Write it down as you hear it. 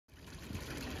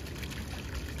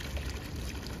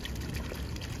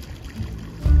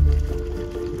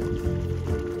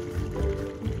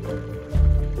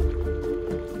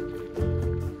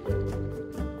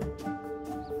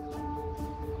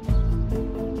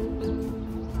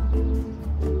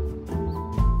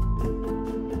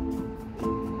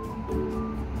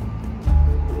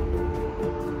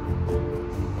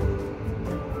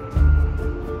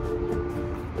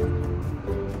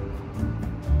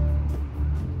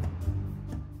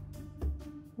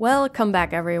Welcome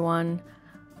back, everyone.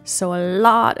 So a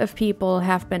lot of people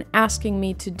have been asking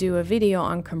me to do a video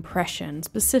on compression,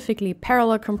 specifically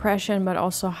parallel compression, but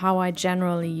also how I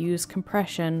generally use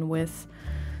compression with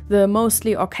the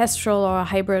mostly orchestral or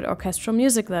hybrid orchestral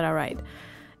music that I write.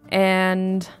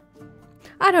 And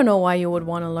I don't know why you would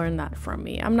want to learn that from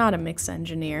me. I'm not a mix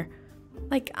engineer.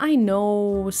 Like, I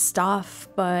know stuff,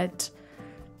 but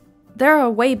there are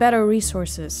way better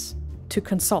resources to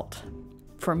consult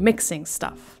for mixing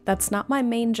stuff. That's not my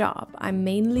main job. I'm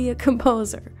mainly a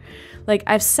composer. Like,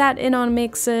 I've sat in on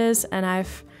mixes and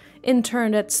I've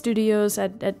interned at studios,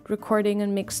 at recording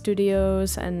and mix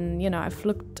studios, and you know, I've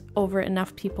looked over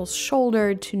enough people's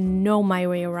shoulder to know my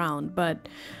way around. But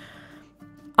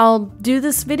I'll do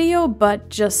this video, but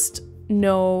just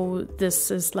know this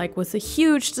is like with a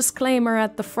huge disclaimer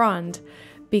at the front,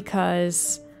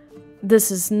 because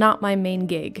this is not my main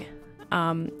gig.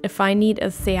 If I need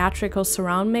a theatrical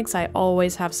surround mix, I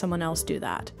always have someone else do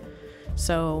that.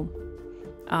 So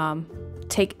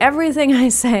take everything I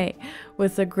say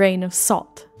with a grain of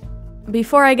salt.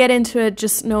 Before I get into it,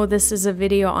 just know this is a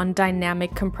video on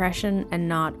dynamic compression and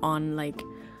not on like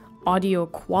audio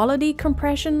quality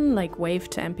compression, like WAV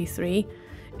to MP3.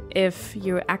 If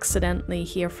you accidentally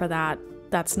hear for that,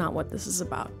 that's not what this is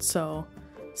about, so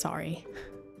sorry.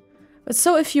 But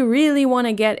so if you really want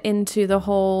to get into the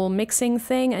whole mixing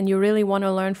thing and you really want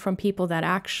to learn from people that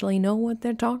actually know what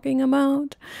they're talking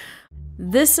about,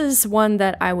 this is one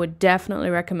that I would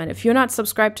definitely recommend. If you're not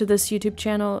subscribed to this YouTube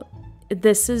channel,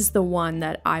 this is the one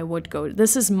that I would go to.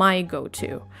 This is my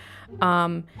go-to.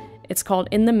 It's called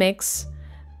In the Mix.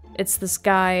 It's this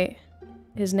guy,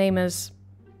 his name is,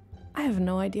 I have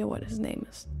no idea what his name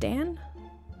is. Dan?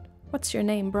 What's your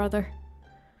name, brother?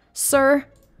 Sir,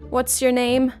 what's your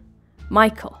name?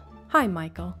 Michael. Hi,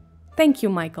 Michael. Thank you,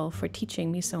 Michael, for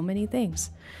teaching me so many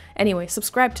things. Anyway,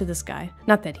 subscribe to this guy.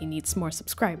 Not that he needs more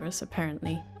subscribers,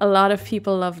 apparently. A lot of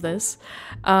people love this.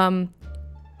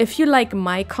 If you like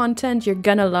my content, you're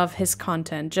gonna love his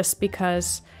content, just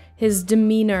because his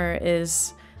demeanor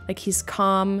is, like, he's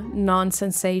calm,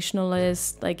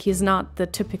 non-sensationalist. Like, he's not the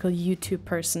typical YouTube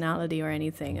personality or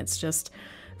anything. It's just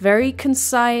very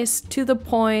concise, to the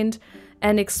point,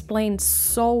 and explains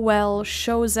so well,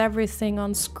 shows everything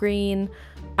on screen.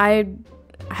 I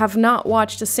have not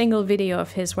watched a single video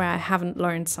of his where I haven't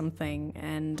learned something,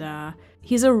 and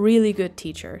he's a really good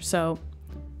teacher. So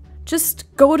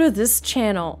just go to this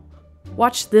channel,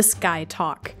 watch this guy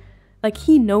talk. Like,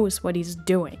 he knows what he's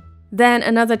doing. Then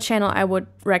another channel I would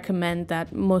recommend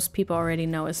that most people already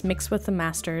know is Mix with the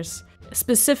Masters.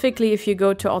 Specifically, if you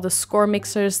go to all the score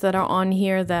mixers that are on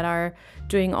here that are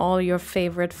doing all your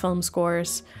favorite film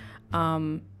scores,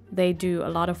 they do a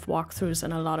lot of walkthroughs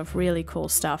and a lot of really cool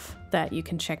stuff that you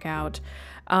can check out.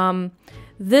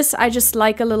 This I just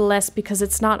like a little less because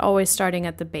it's not always starting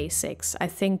at the basics. I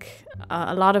think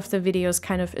a lot of the videos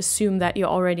kind of assume that you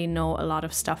already know a lot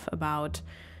of stuff about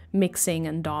mixing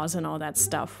and DAWs and all that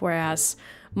stuff, whereas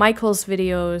Michael's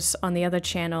videos on the other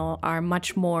channel are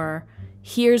much more,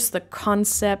 here's the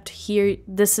concept, here,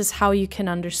 this is how you can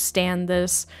understand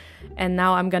this, and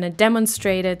now I'm gonna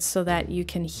demonstrate it so that you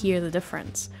can hear the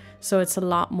difference. So it's a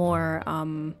lot more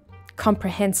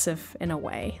comprehensive in a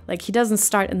way. Like, he doesn't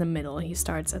start in the middle, he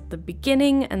starts at the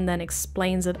beginning and then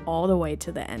explains it all the way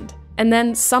to the end. And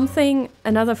then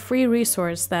another free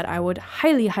resource that I would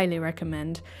highly, highly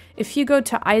recommend, if you go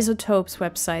to iZotope's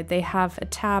website, they have a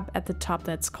tab at the top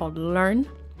that's called Learn,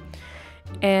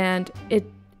 and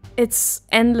it's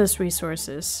endless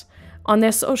resources. On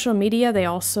their social media, they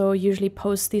also usually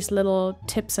post these little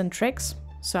tips and tricks,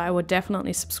 so I would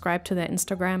definitely subscribe to their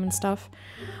Instagram and stuff.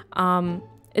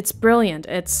 It's brilliant.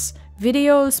 It's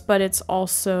videos, but it's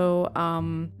also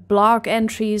blog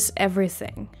entries,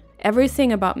 everything.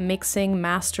 Everything about mixing,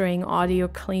 mastering, audio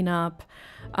cleanup.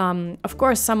 Of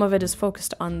course, some of it is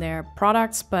focused on their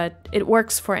products, but it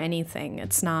works for anything.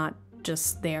 It's not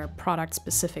just their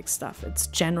product-specific stuff. It's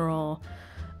general,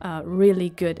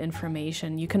 really good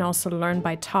information. You can also learn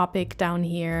by topic down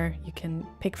here. You can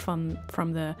pick from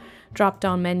the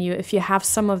drop-down menu. If you have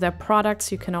some of their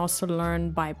products, you can also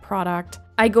learn by product.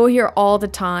 I go here all the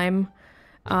time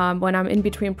when I'm in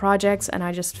between projects and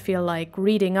I just feel like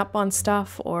reading up on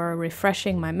stuff or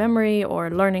refreshing my memory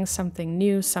or learning something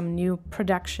new, some new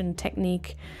production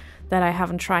technique that I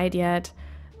haven't tried yet.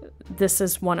 This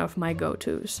is one of my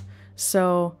go-tos.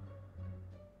 So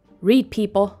read,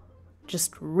 people.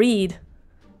 Just read.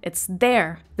 It's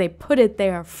there. They put it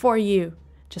there for you.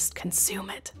 Just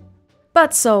consume it.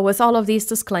 But so, with all of these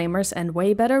disclaimers and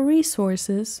way better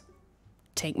resources,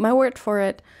 take my word for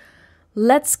it,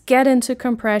 let's get into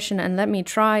compression and let me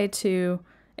try to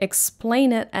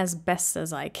explain it as best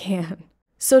as I can.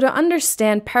 So to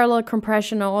understand parallel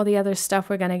compression or all the other stuff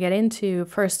we're going to get into,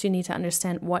 first you need to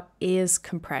understand what is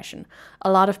compression.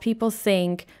 A lot of people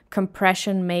think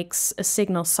compression makes a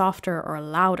signal softer or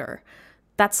louder.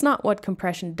 That's not what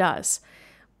compression does.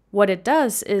 What it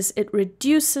does is it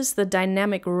reduces the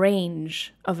dynamic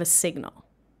range of a signal.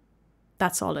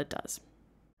 That's all it does.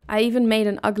 I even made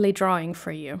an ugly drawing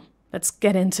for you. Let's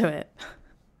get into it.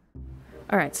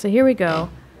 All right, so here we go.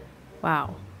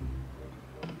 Wow.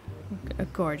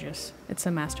 Gorgeous. It's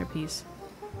a masterpiece.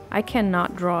 I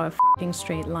cannot draw a f***ing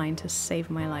straight line to save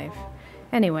my life.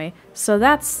 Anyway, so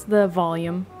that's the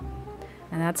volume,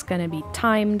 and that's going to be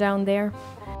time down there.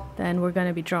 Then we're going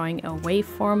to be drawing a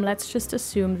waveform. Let's just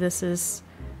assume this is,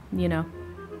 you know,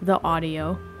 the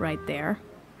audio right there.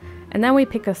 And then we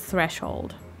pick a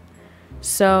threshold.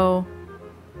 So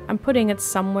I'm putting it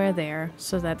somewhere there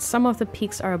so that some of the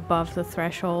peaks are above the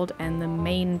threshold and the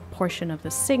main portion of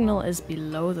the signal is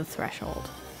below the threshold.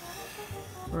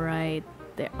 Right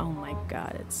there. Oh my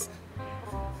god, it's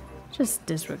just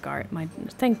disregard my...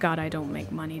 Thank god I don't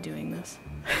make money doing this.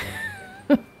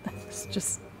 That's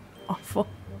just awful.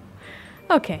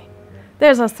 Okay,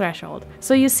 there's our threshold.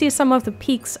 So you see some of the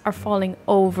peaks are falling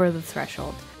over the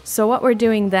threshold. So what we're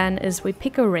doing then is we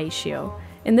pick a ratio.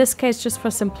 In this case, just for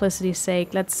simplicity's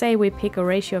sake, let's say we pick a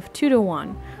ratio of 2 to 1.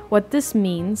 What this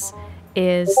means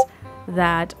is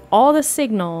that all the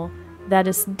signal that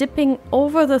is dipping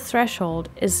over the threshold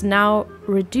is now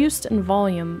reduced in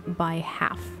volume by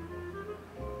half.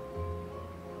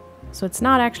 So it's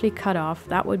not actually cut off.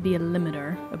 That would be a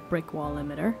limiter, a brick wall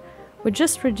limiter. We're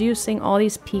just reducing all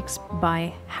these peaks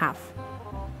by half.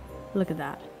 Look at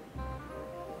that.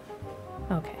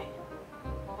 Okay.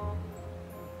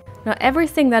 Now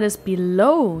everything that is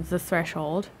below the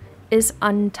threshold is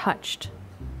untouched.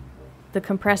 The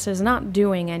compressor is not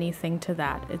doing anything to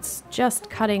that. It's just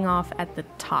cutting off at the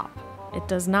top. It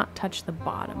does not touch the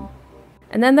bottom.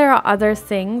 And then there are other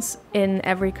things in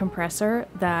every compressor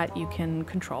that you can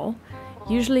control.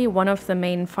 Usually one of the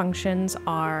main functions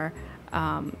are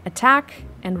attack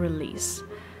and release.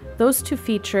 Those two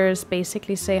features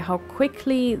basically say how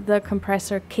quickly the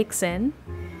compressor kicks in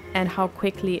and how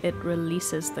quickly it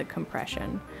releases the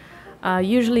compression.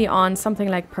 Usually on something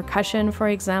like percussion, for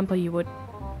example, you would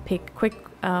pick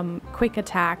quick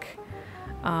attack,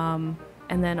 and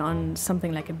then on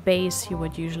something like a bass, you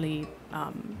would usually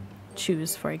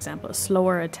choose, for example, a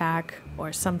slower attack,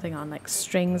 or something on like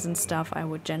strings and stuff, I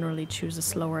would generally choose a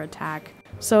slower attack.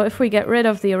 So if we get rid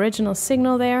of the original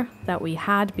signal there that we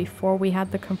had before we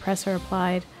had the compressor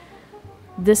applied,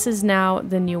 this is now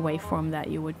the new waveform that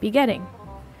you would be getting.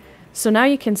 So now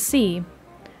you can see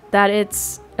that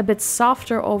it's a bit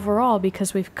softer overall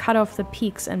because we've cut off the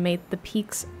peaks and made the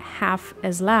peaks half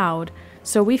as loud.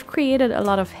 So we've created a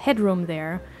lot of headroom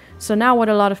there. So now what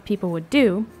a lot of people would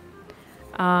do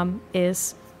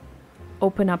is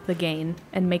open up the gain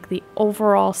and make the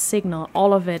overall signal,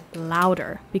 all of it,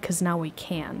 louder, because now we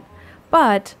can.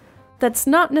 But that's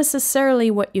not necessarily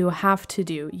what you have to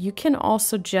do. You can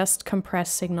also just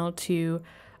compress signal to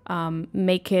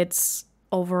make its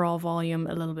overall volume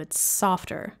a little bit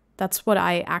softer. That's what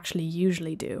I actually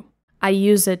usually do. I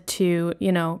use it to,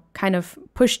 you know, kind of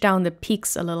push down the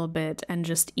peaks a little bit and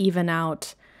just even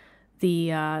out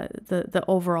the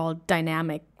overall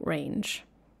dynamic range.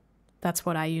 That's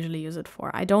what I usually use it for.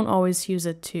 I don't always use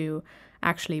it to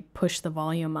actually push the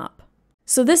volume up.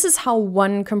 So this is how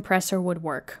one compressor would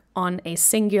work on a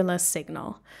singular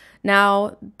signal.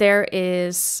 Now there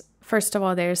is, first of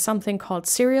all, there's something called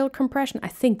serial compression. I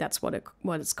think that's what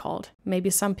it's called.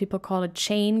 Maybe some people call it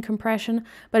chain compression,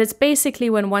 but it's basically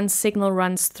when one signal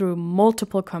runs through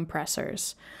multiple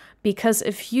compressors. Because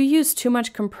if you use too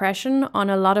much compression on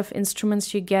a lot of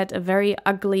instruments, you get a very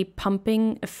ugly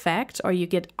pumping effect, or you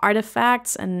get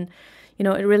artifacts, and you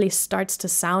know, it really starts to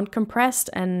sound compressed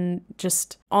and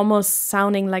just almost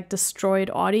sounding like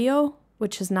destroyed audio,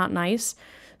 which is not nice.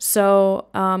 So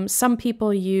some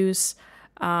people use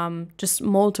just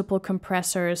multiple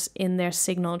compressors in their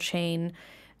signal chain,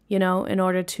 you know, in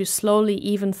order to slowly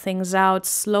even things out,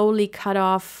 slowly cut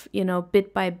off, you know,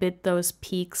 bit by bit those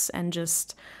peaks, and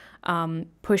just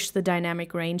push the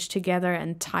dynamic range together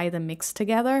and tie the mix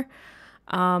together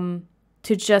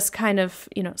to just kind of,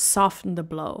 you know, soften the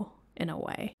blow in a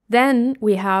way. Then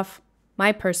we have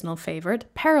my personal favorite,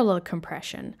 parallel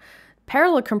compression.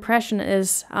 Parallel compression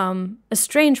is a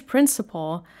strange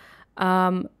principle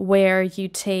where you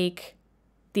take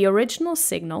the original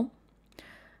signal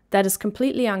that is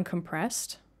completely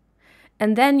uncompressed,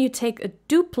 and then you take a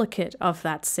duplicate of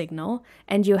that signal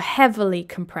and you heavily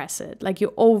compress it, like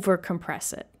you over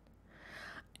compress it.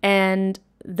 And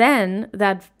then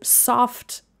that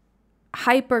soft,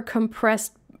 hyper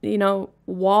compressed,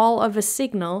 wall of a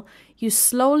signal, you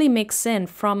slowly mix in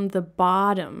from the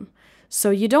bottom. So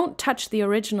you don't touch the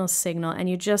original signal and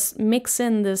you just mix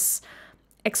in this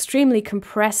extremely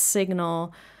compressed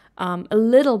signal a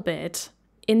little bit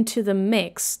into the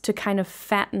mix to kind of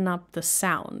fatten up the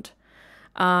sound.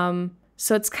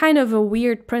 So it's kind of a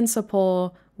weird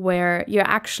principle where you're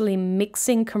actually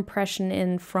mixing compression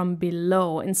in from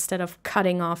below instead of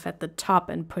cutting off at the top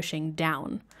and pushing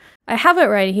down. I have it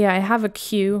right here. I have a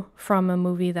cue from a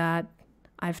movie that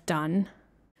I've done.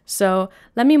 So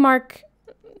let me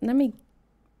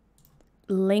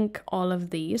link all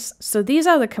of these. So these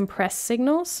are the compressed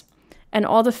signals, and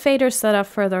all the faders that are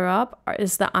further up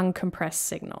is the uncompressed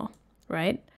signal,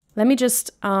 right? Let me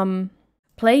just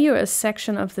play you a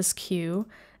section of this cue,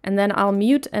 and then I'll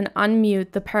mute and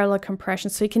unmute the parallel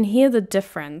compression so you can hear the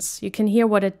difference. You can hear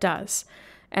what it does.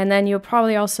 And then you'll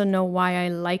probably also know why I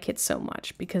like it so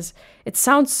much, because it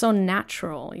sounds so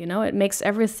natural, It makes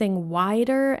everything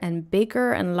wider and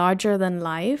bigger and larger than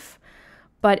life,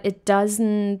 but it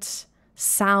doesn't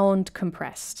sound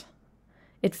compressed.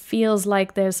 It feels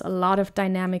like there's a lot of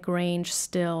dynamic range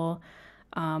still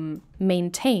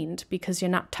maintained because you're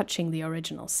not touching the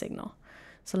original signal.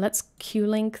 So let's cue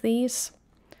link these.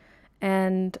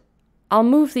 And I'll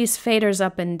move these faders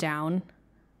up and down.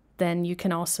 Then you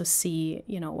can also see,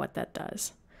 what that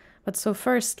does. But so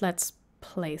first, let's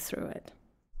play through it.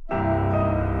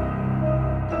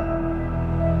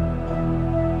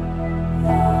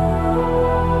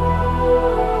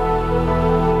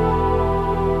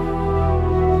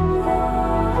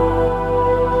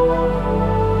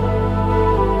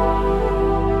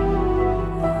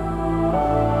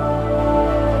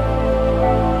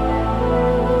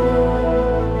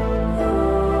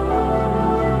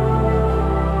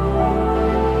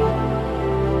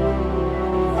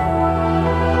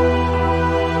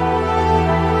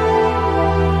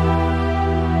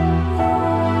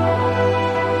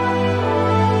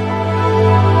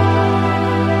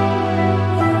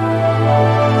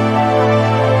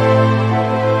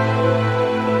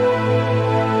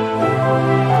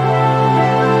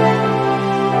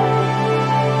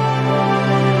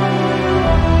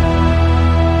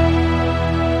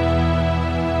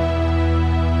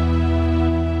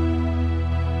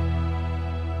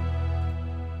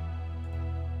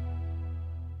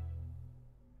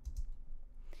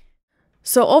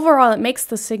 So overall, it makes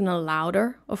the signal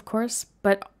louder, of course,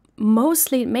 but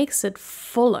mostly it makes it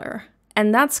fuller.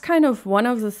 And that's kind of one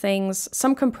of the things,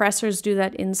 some compressors do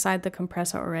that inside the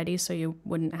compressor already, so you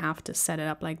wouldn't have to set it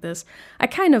up like this. I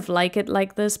kind of like it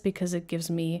like this because it gives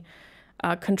me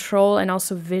control and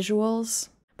also visuals.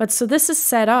 But so this is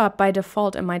set up by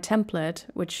default in my template,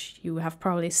 which you have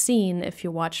probably seen if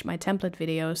you watch my template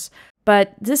videos.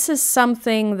 But this is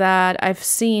something that I've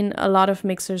seen a lot of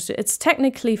mixers do. It's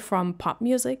technically from pop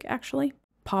music, actually.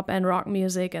 Pop and rock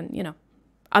music and,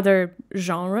 other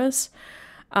genres.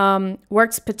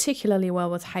 Works particularly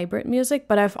well with hybrid music.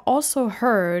 But I've also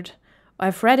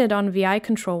I've read it on VI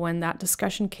Control when that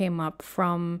discussion came up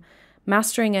from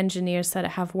mastering engineers that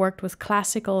have worked with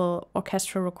classical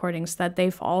orchestral recordings, that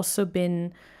they've also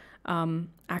been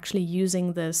actually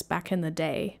using this back in the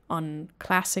day on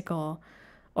classical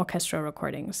orchestral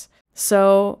recordings.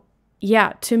 So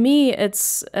yeah, to me,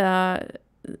 it's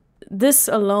this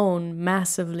alone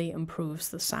massively improves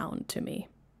the sound to me,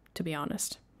 to be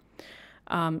honest.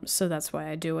 So that's why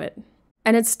I do it.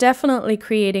 And it's definitely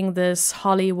creating this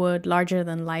Hollywood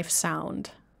larger-than-life sound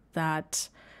that,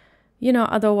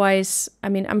 otherwise,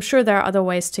 I'm sure there are other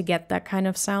ways to get that kind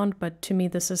of sound, but to me,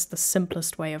 this is the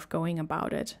simplest way of going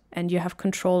about it. And you have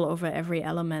control over every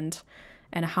element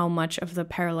and how much of the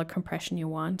parallel compression you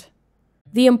want.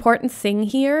 The important thing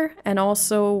here, and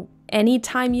also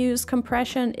anytime you use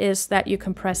compression, is that you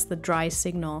compress the dry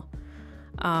signal.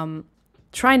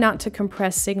 Try not to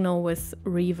compress signal with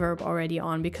reverb already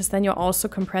on, because then you're also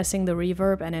compressing the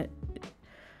reverb, and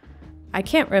I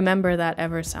can't remember that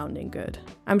ever sounding good.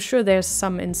 I'm sure there's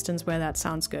some instance where that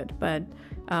sounds good, but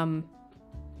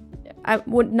I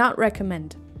would not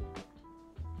recommend.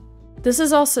 This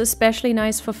is also especially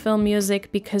nice for film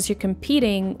music because you're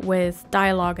competing with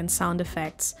dialogue and sound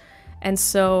effects. And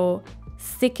so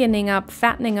fattening up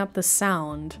the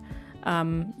sound,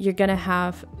 you're gonna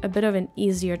have a bit of an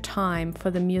easier time for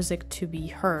the music to be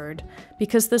heard,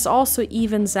 because this also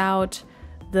evens out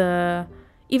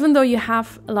even though you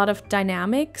have a lot of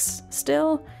dynamics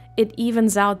still, it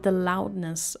evens out the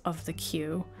loudness of the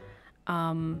cue.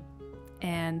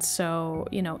 And so,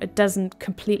 it doesn't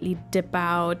completely dip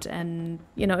out. And,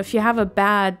 if you have a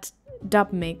bad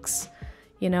dub mix,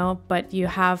 you know, but you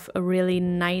have a really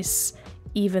nice,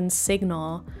 even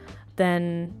signal,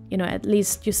 then, you know, at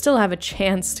least you still have a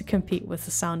chance to compete with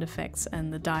the sound effects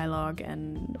and the dialogue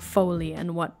and Foley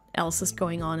and what else is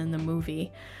going on in the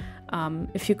movie,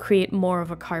 if you create more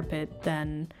of a carpet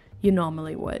than you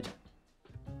normally would.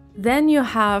 Then you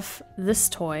have this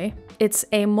toy. It's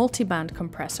a multiband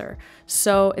compressor.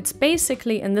 So it's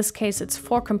basically, in this case, it's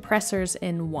 4 compressors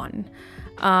in one.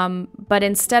 But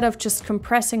instead of just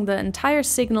compressing the entire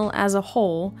signal as a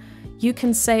whole, you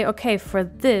can say, okay, for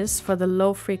the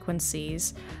low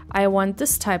frequencies, I want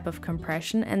this type of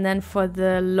compression, and then for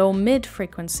the low mid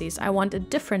frequencies, I want a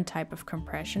different type of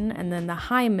compression, and then the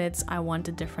high mids, I want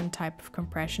a different type of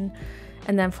compression,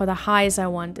 and then for the highs, I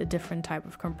want a different type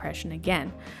of compression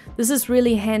again. This is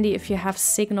really handy if you have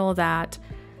signal that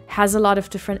has a lot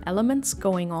of different elements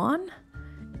going on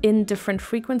in different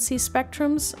frequency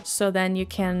spectrums, so then you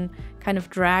can kind of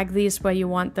drag these where you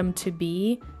want them to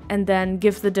be and then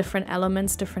give the different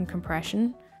elements different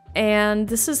compression. And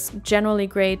this is generally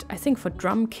great, I think, for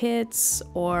drum kits,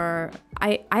 or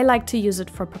I like to use it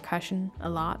for percussion a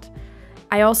lot.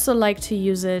 I also like to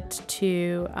use it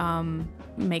to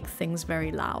make things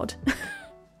very loud.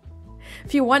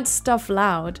 If you want stuff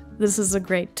loud, this is a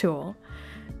great tool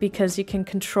because you can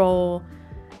control.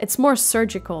 It's more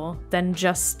surgical than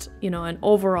just, you know, an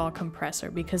overall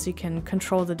compressor, because you can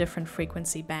control the different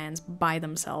frequency bands by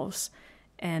themselves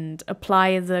and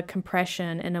apply the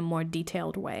compression in a more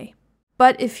detailed way.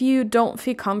 But if you don't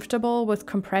feel comfortable with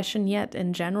compression yet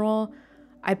in general,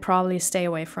 I'd probably stay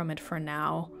away from it for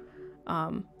now.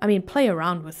 I mean, play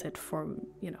around with it for,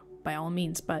 you know, by all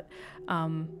means, but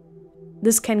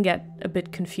this can get a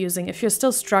bit confusing. If you're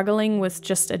still struggling with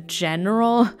just a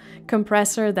general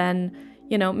compressor, then,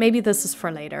 you know, maybe this is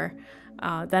for later.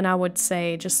 Then I would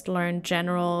say just learn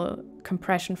general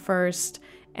compression first,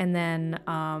 and then,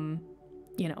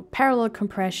 you know, parallel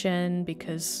compression,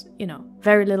 because, you know,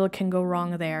 very little can go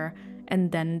wrong there, and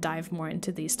then dive more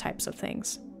into these types of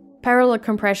things. Parallel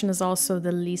compression is also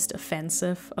the least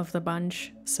offensive of the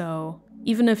bunch, so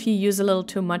even if you use a little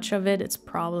too much of it, it's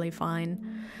probably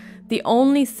fine. The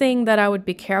only thing that I would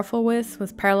be careful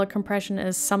with parallel compression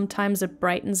is sometimes it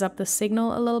brightens up the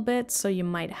signal a little bit, so you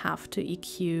might have to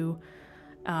EQ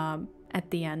at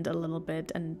the end a little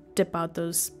bit and dip out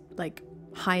those like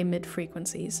high mid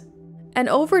frequencies. And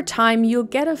over time, you'll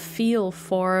get a feel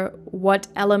for what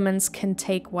elements can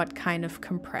take what kind of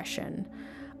compression.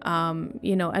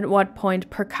 You know, at what point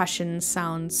percussion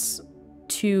sounds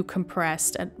too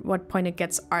compressed, at what point it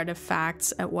gets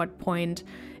artifacts, at what point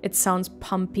it sounds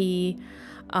pumpy,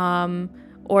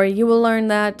 or you will learn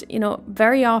that, you know,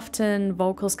 very often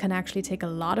vocals can actually take a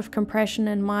lot of compression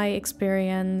in my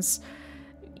experience.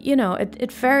 You know,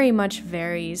 it very much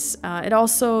varies. It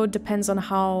also depends on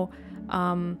how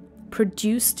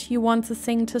produced you want the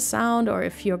thing to sound, or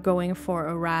if you're going for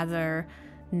a rather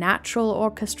natural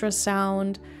orchestra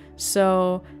sound.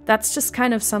 So that's just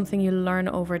kind of something you learn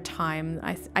over time.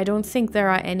 I don't think there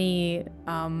are any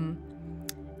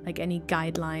any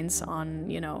guidelines on,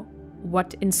 you know,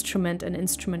 what instrument and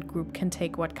instrument group can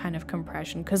take what kind of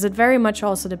compression, because it very much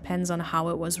also depends on how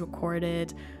it was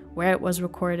recorded, where it was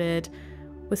recorded,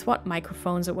 with what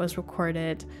microphones it was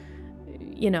recorded,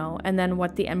 you know, and then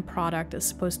what the end product is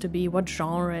supposed to be, what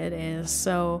genre it is.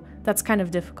 So that's kind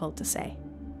of difficult to say.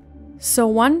 So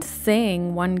one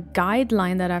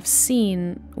guideline that I've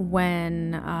seen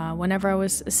whenever I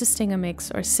was assisting a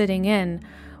mix or sitting in,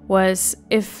 was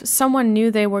if someone knew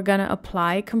they were gonna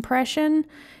apply compression,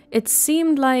 it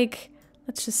seemed like,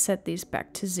 let's just set these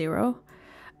back to 0.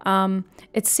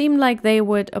 It seemed like they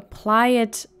would apply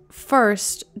it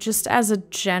first, just as a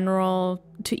general,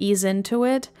 to ease into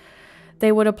it.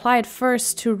 They would apply it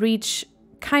first to reach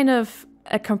kind of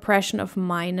a compression of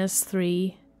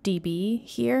 -3 dB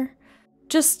here.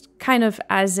 Just kind of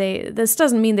as this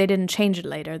doesn't mean they didn't change it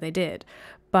later, they did.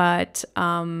 But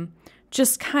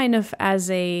just kind of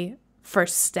as a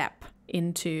first step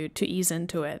to ease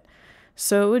into it.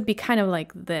 So it would be kind of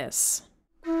like this.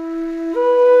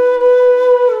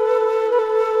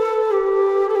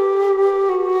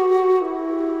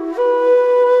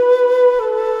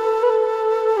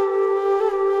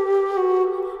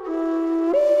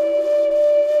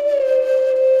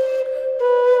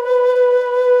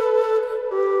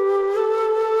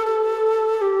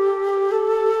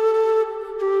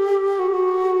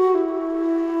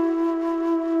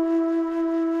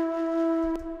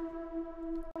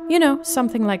 You know,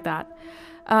 something like that,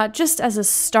 just as a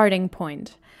starting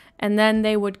point. And then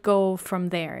they would go from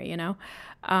there, you know,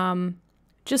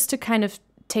 just to kind of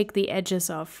take the edges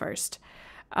off first.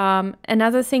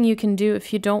 Another thing you can do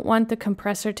if you don't want the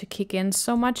compressor to kick in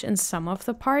so much in some of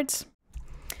the parts,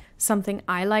 something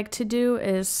I like to do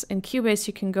is in Cubase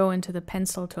you can go into the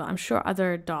pencil tool. I'm sure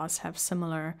other DAWs have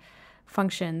similar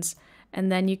functions,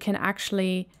 and then you can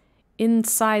actually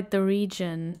inside the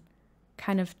region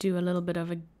kind of do a little bit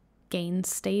of a gain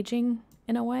staging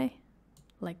in a way,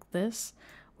 like this,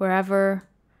 wherever,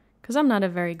 because I'm not a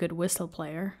very good whistle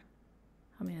player.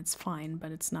 I mean, it's fine,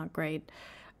 but it's not great.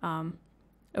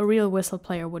 A real whistle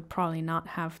player would probably not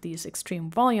have these extreme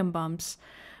volume bumps,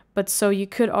 but so you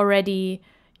could already,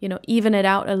 you know, even it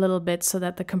out a little bit so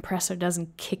that the compressor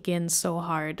doesn't kick in so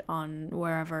hard on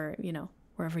wherever, you know,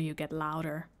 wherever you get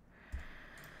louder.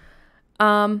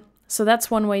 So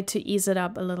that's one way to ease it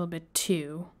up a little bit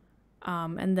too.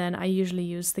 And then I usually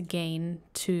use the gain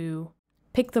to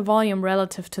pick the volume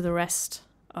relative to the rest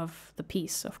of the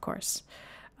piece, of course.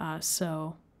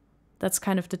 So that's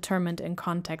kind of determined in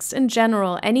context. In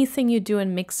general, anything you do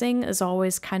in mixing is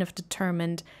always kind of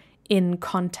determined in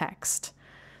context.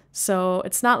 So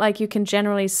it's not like you can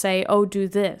generally say, oh, do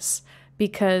this,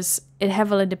 because it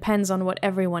heavily depends on what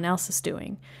everyone else is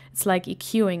doing. It's like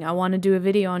EQing. I want to do a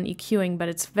video on EQing, but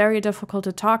it's very difficult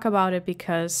to talk about it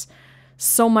because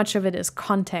so much of it is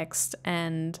context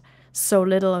and so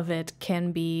little of it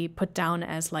can be put down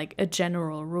as like a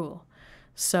general rule.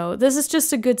 So this is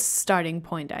just a good starting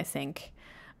point, I think,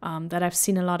 that I've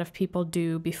seen a lot of people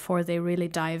do before they really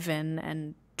dive in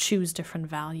and choose different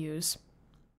values.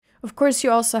 Of course, you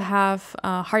also have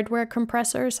hardware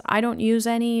compressors. I don't use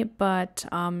any, but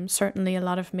certainly a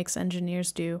lot of mix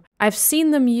engineers do. I've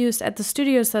seen them used at the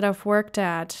studios that I've worked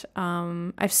at.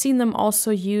 I've seen them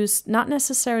also used not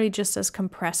necessarily just as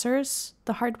compressors,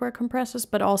 the hardware compressors,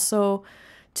 but also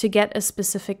to get a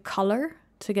specific color,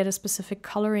 to get a specific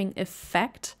coloring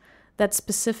effect that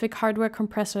specific hardware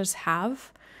compressors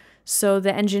have. So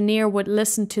the engineer would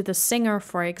listen to the singer,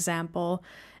 for example,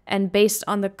 and based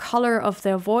on the color of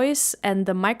their voice and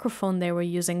the microphone they were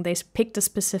using, they picked a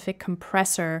specific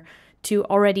compressor to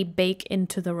already bake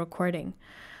into the recording.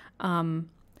 I'm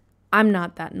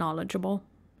not that knowledgeable,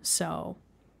 so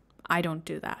I don't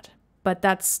do that. But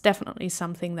that's definitely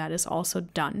something that is also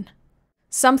done.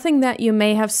 Something that you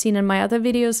may have seen in my other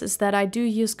videos is that I do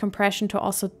use compression to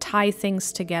also tie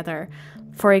things together.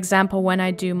 For example, when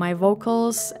I do my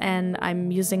vocals and I'm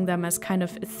using them as kind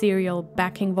of ethereal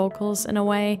backing vocals in a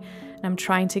way, and I'm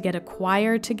trying to get a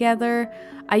choir together,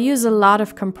 I use a lot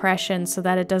of compression so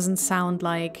that it doesn't sound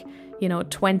like, you know,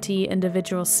 20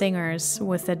 individual singers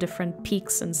with their different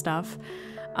peaks and stuff.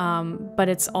 But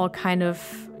it's all kind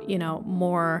of, you know,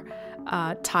 more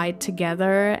tied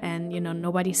together and, you know,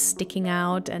 nobody's sticking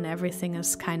out and everything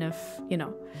is kind of, you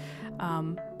know,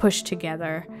 pushed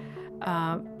together.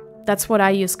 That's what I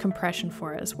use compression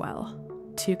for as well,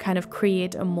 to kind of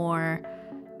create a more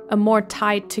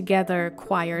tied together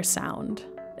choir sound,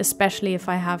 especially if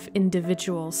I have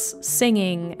individuals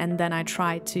singing and then I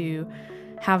try to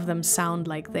have them sound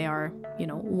like they are, you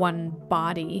know, one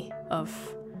body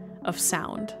of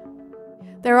sound.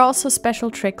 There are also special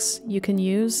tricks you can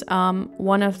use.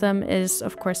 One of them is,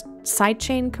 of course,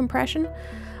 sidechain compression.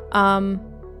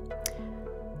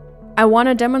 I want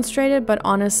to demonstrate it, but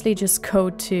honestly just go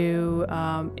to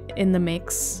In the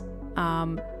Mix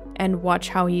and watch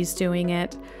how he's doing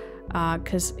it,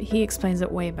 because he explains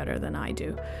it way better than I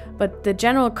do. But the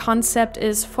general concept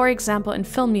is, for example, in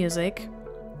film music,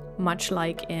 much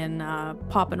like in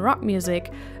pop and rock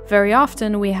music, very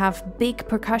often we have big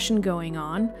percussion going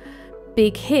on,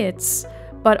 big hits,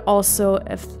 but also,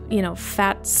 you know,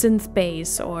 fat synth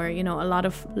bass or, you know, a lot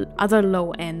of other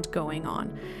low end going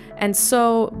on. And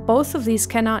so both of these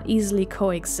cannot easily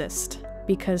coexist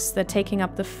because they're taking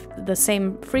up the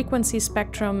same frequency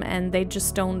spectrum and they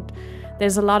just don't,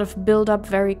 there's a lot of build-up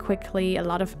very quickly, a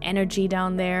lot of energy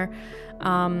down there.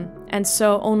 And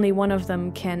so only one of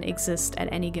them can exist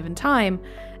at any given time.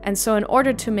 And so in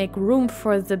order to make room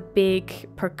for the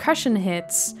big percussion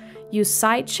hits, you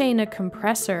sidechain a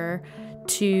compressor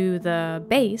to the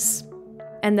bass,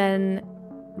 and then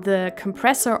the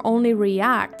compressor only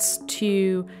reacts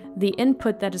to the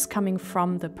input that is coming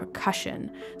from the percussion.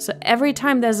 So every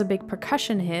time there's a big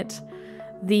percussion hit,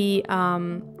 the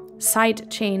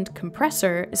side-chained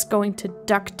compressor is going to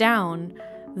duck down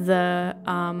the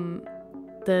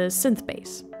synth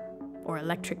bass or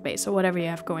electric bass or whatever you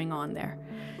have going on there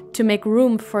to make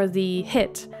room for the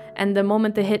hit. And the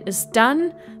moment the hit is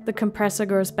done, the compressor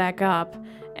goes back up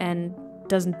and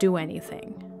doesn't do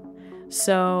anything.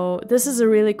 So this is a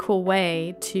really cool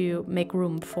way to make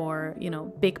room for, you know,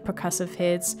 big percussive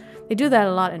hits. They do that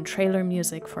a lot in trailer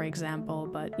music, for example,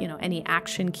 but, you know, any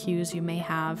action cues you may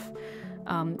have,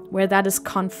 where that is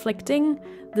conflicting,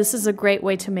 this is a great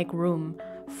way to make room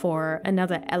for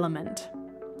another element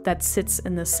that sits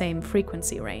in the same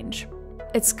frequency range.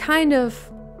 It's kind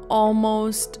of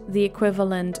almost the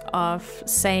equivalent of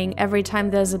saying every time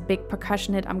there's a big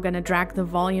percussion hit, I'm gonna drag the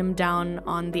volume down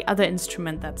on the other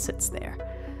instrument that sits there.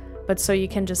 But so you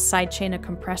can just sidechain a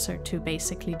compressor to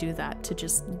basically do that, to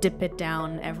just dip it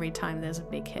down every time there's a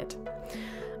big hit.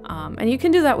 And you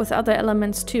can do that with other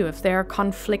elements too. If there are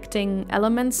conflicting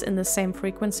elements in the same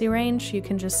frequency range, you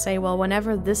can just say, well,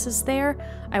 whenever this is there,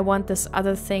 I want this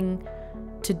other thing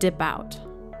to dip out.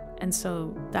 And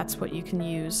so that's what you can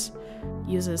use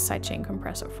a sidechain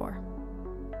compressor for.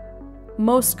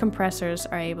 Most compressors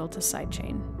are able to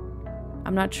sidechain.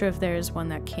 I'm not sure if there is one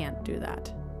that can't do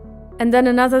that. And then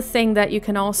another thing that you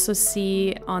can also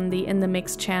see on the In the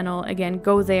Mix channel, again,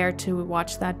 go there to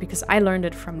watch that because I learned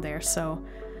it from there, so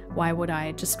why would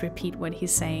I just repeat what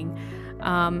he's saying?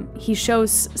 He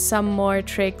shows some more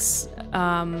tricks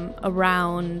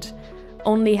around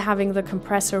only having the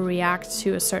compressor react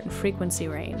to a certain frequency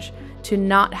range, to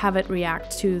not have it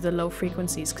react to the low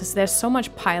frequencies, because there's so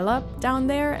much pileup down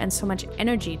there and so much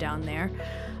energy down there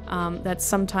that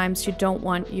sometimes you don't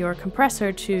want your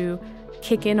compressor to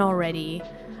kick in already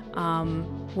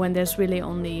when there's really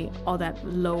only all that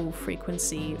low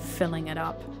frequency filling it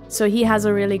up. So he has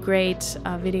a really great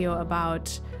video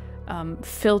about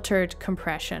filtered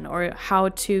compression, or how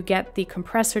to get the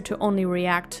compressor to only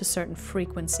react to certain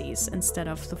frequencies instead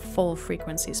of the full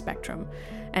frequency spectrum,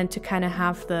 and to kind of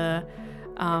have the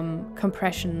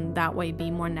compression that way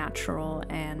be more natural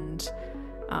and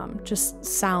just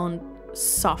sound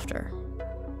softer.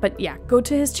 But yeah, go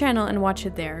to his channel and watch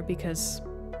it there because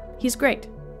he's great.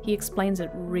 He explains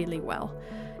it really well.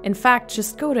 In fact,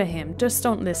 just go to him. Just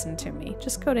don't listen to me.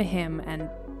 Just go to him and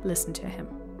listen to him.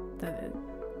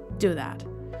 Do that.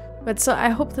 But so I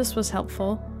hope this was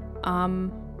helpful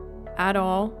at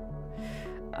all.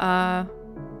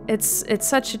 It's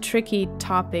such a tricky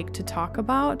topic to talk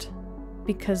about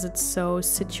because it's so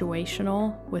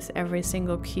situational with every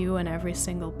single cue and every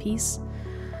single piece.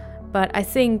 But I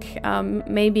think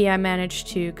maybe I managed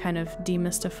to kind of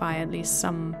demystify at least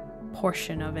some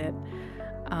portion of it.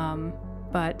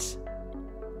 But,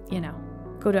 you know,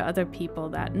 go to other people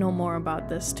that know more about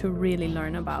this to really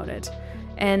learn about it.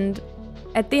 And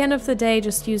at the end of the day,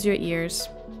 just use your ears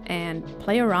and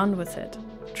play around with it.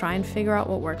 Try and figure out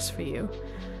what works for you.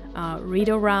 Read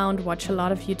around, watch a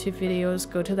lot of YouTube videos,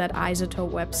 go to that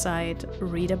iZotope website,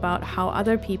 read about how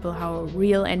other people, how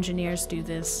real engineers do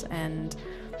this, and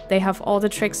they have all the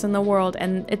tricks in the world,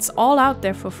 and it's all out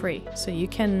there for free. So you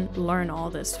can learn all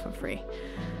this for free.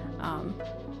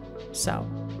 So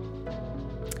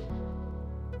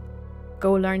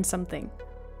go learn something.